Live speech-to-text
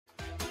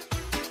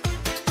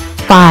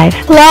5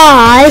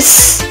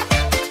 plus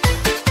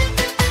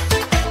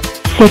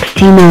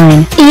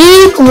 69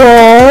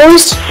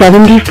 equals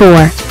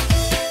 74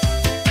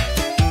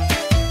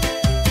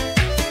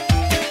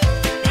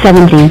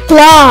 70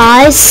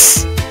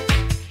 plus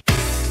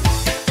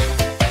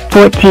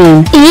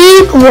 14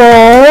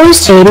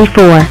 equals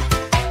 84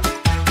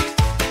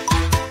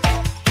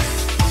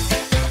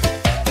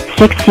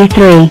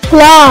 63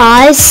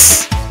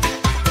 plus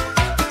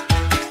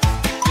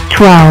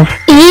 12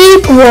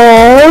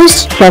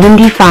 equals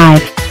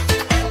 75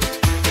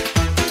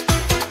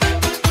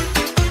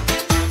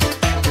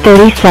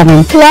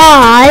 37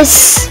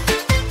 plus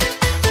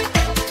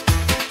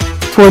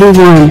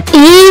 41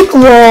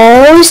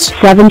 equals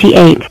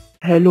 78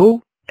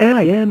 Hello,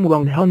 I am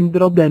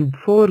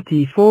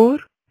 144.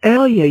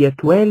 I a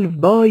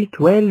 12 by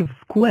 12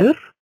 square.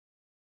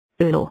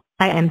 Hello,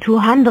 I am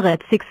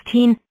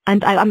 216,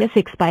 and I am a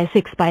 6 by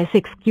 6 by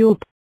 6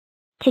 cube.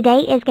 Today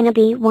is gonna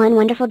be one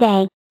wonderful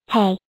day.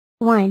 Hey,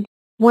 one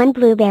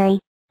blueberry.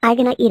 I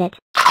gonna eat it.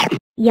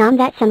 Yum,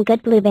 that's some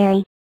good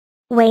blueberry.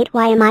 Wait,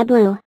 why am I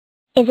blue?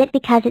 Is it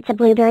because it's a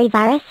blueberry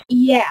virus?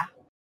 yeah.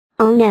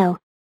 Oh no.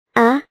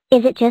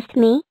 Is it just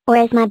me, or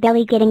is my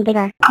belly getting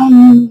bigger?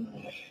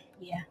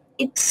 Yeah,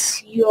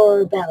 it's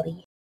your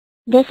belly.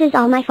 This is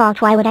all my fault.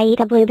 Why would I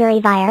eat a blueberry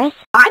virus?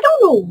 I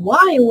don't know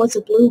why it was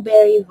a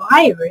blueberry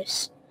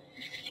virus.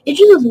 It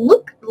just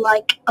looked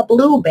like a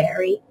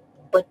blueberry,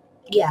 but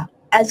yeah,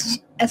 as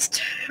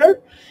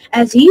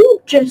you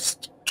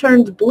just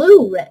turned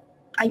blue,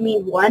 I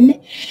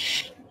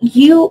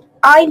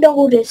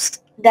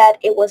noticed that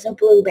it was a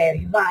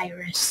blueberry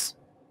virus.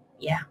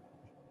 Yeah,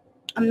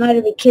 I'm not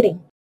even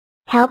kidding.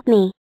 Help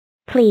me.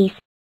 Please.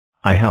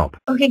 I help.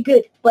 Okay,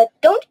 good, but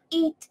don't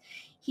eat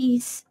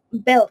his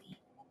belly,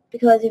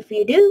 because if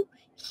you do,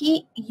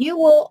 you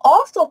will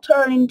also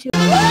turn into...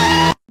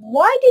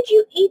 Why did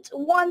you eat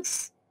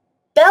one's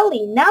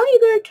belly? Now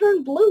you're gonna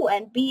turn blue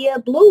and be a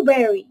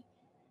blueberry.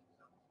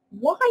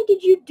 Why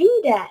did you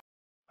do that?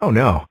 Oh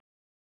no.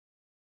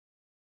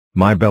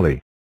 My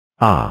belly.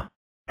 Ah.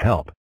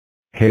 Help.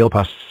 Help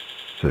us.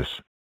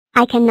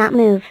 I cannot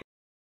move.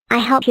 I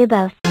help you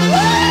both.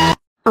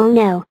 Oh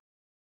no.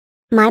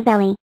 My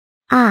belly.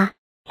 Ah.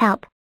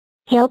 Help.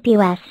 Help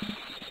us.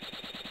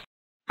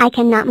 I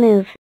cannot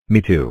move.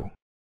 Me too.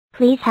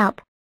 Please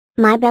help.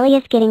 My belly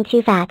is getting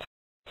too fat.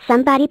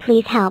 Somebody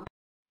please help.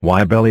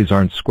 Why bellies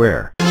aren't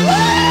square?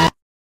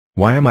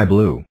 Why am I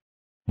blue?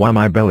 Why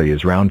my belly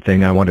is round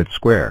thing, I want it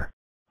square.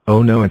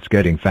 Oh no, it's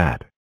getting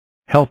fat.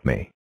 Help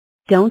me.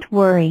 Don't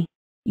worry.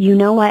 You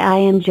know why I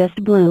am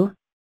just blue?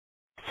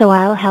 So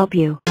I'll help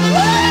you.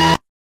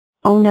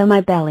 Oh no,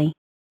 my belly.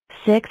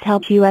 6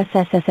 help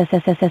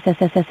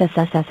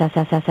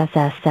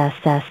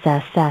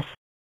us.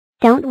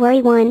 Don't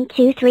worry, 1,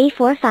 2, 3,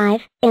 4,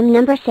 5, I'm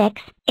number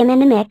 6, I'm in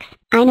the mix,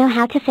 I know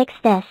how to fix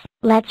this,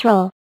 let's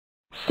roll.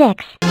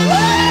 6.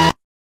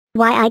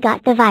 Why I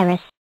got the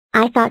virus.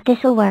 I thought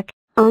this will work,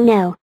 oh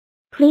no.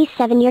 Please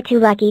 7, you're too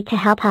lucky to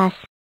help us.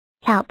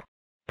 Help.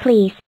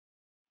 Please.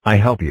 I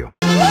help you.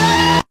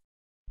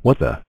 What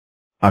the?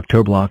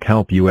 Octoblock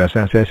help us.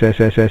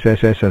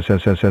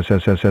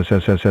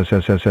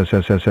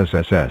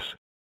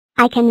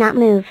 I cannot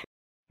move.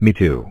 Me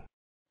too.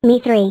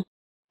 Me 3.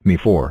 Me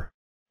 4.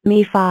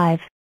 Me 5.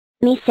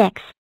 Me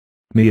 6.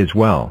 Me as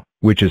well,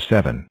 which is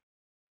 7.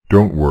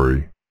 Don't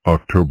worry,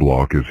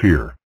 Octoblock is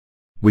here.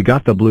 We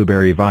got the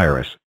blueberry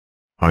virus.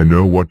 I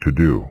know what to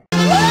do.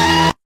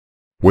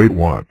 Wait,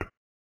 what?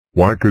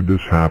 Why could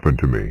this happen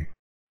to me?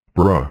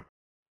 Bruh.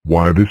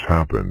 Why this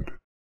happened?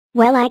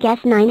 Well, I guess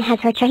 9 has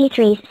her chahi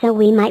 3s, so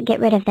we might get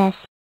rid of this.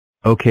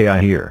 Okay, I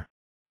hear.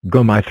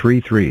 Go my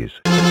 3 3s.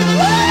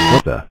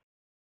 What the?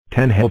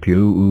 10 help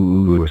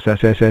you.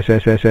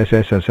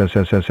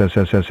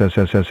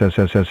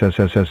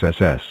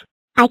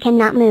 I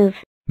cannot move.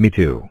 Me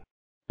too.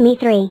 Me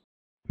 3.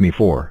 Me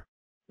 4.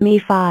 Me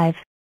 5.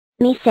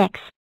 Me 6.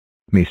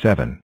 Me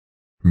 7.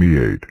 Me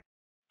 8.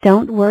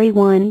 Don't worry,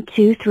 1,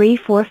 2, 3,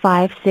 4,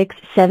 5, 6,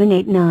 7,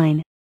 8,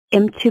 9.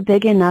 I'm too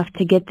big enough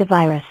to get the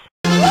virus.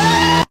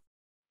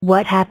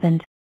 What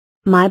happened?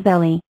 My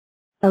belly.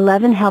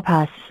 11 help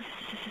us.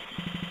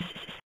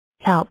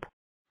 Help.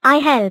 I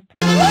help.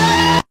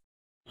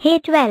 Hey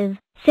 12,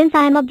 since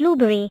I'm a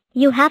blueberry,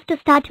 you have to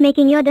start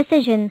making your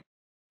decision.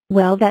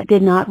 Well, that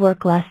did not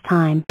work last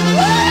time.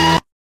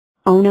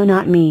 Oh no,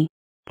 not me.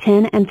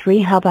 10 and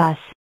 3 help us.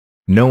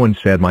 No one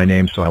said my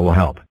name, so I will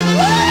help.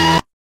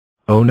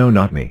 Oh no,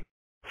 not me.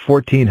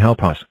 14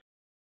 help us.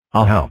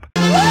 I'll help.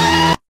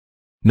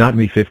 Not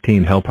me.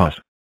 15 help us.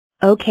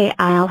 Okay,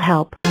 I'll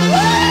help.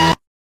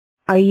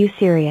 Are you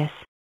serious?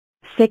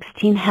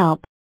 16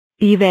 help.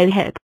 I will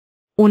help.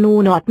 Oh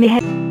no, not me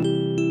help.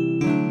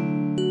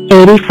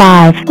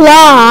 85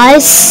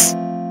 Plus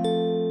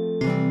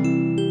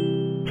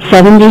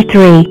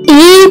 73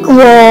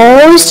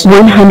 equals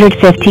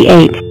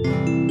 158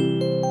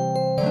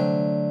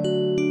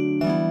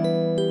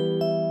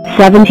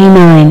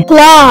 79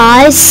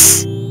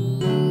 plus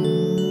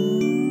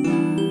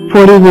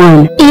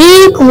 41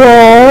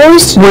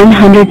 equals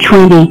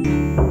 120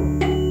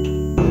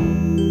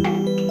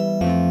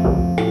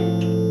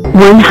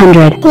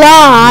 100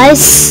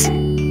 plus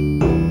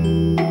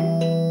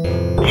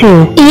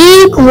 2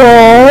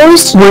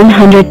 equals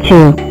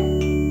 102.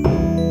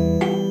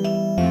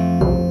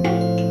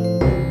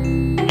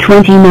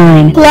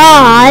 29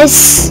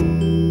 plus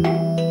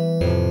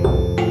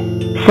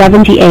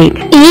 78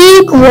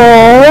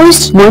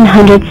 equals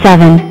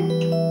 107.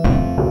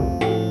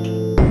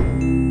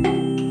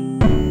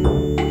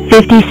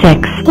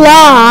 56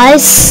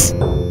 plus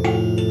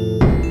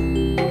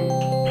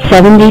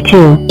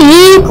 72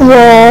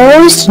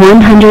 equals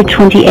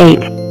 128.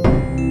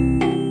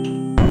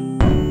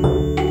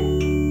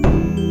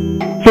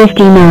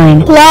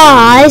 59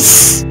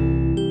 plus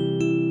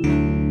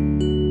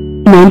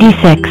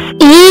 96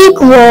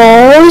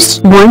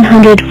 equals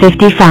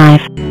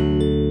 155.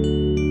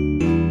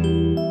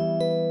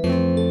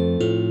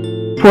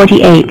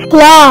 48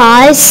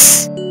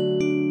 plus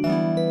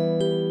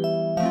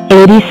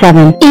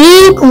 87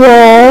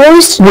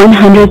 equals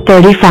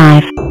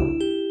 135.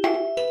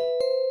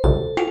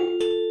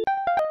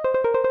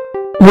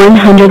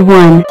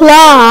 101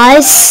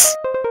 plus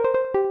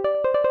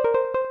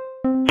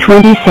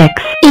 26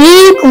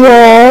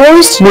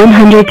 equals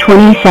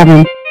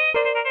 127.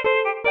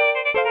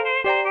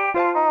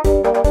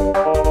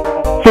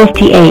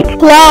 58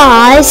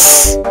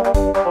 plus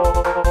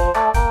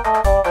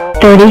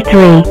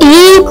 33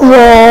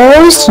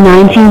 equals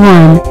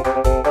 91.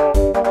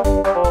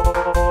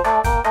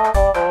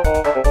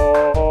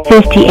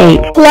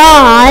 58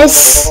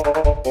 plus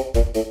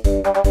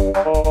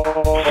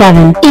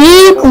 7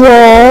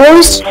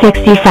 equals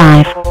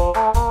 65.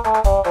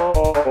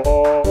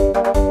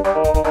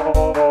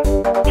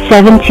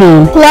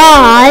 17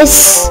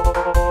 plus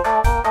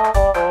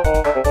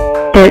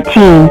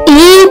 13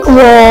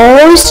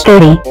 equals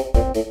 30.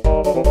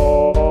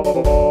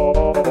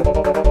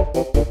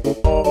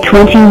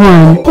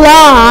 21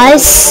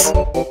 plus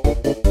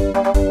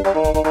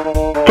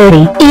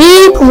 30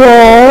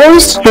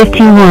 equals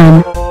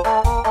 51.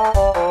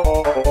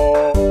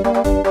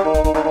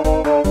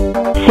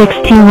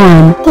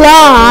 61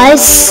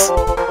 plus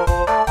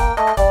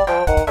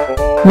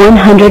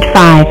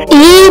 105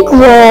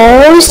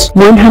 equals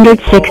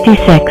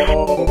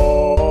 166.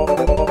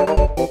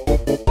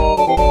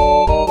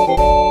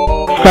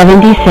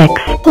 76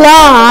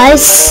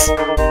 plus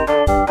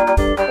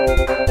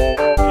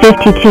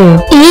 52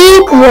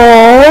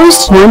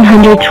 equals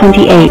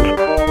 128.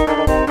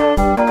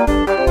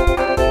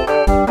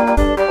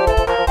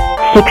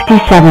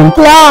 67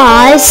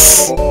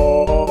 plus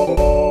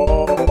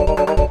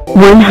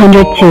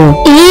 102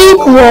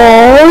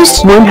 equals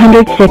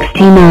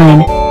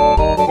 169.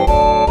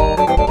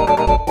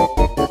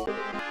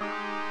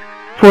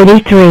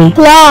 43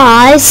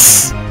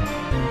 plus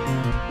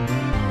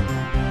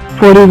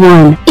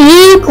 41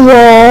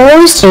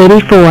 equals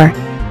 84.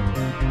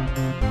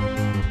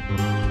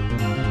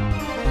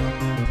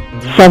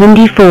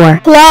 74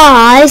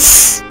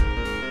 plus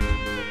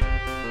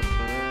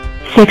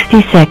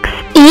 66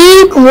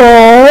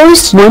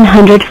 equals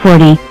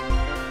 140.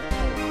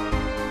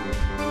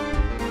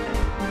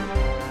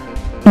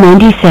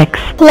 96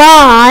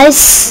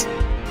 plus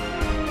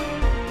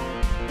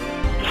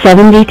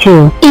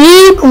 72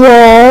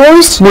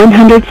 equals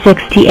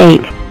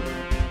 168.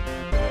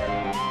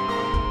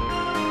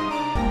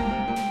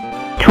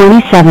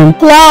 27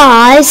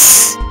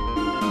 plus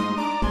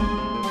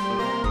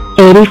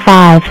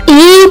 85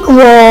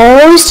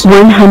 equals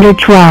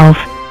 112.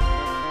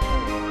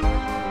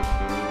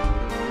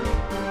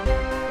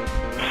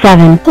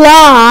 7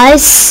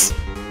 plus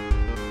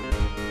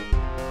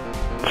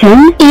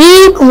 10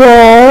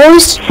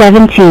 equals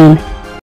 17.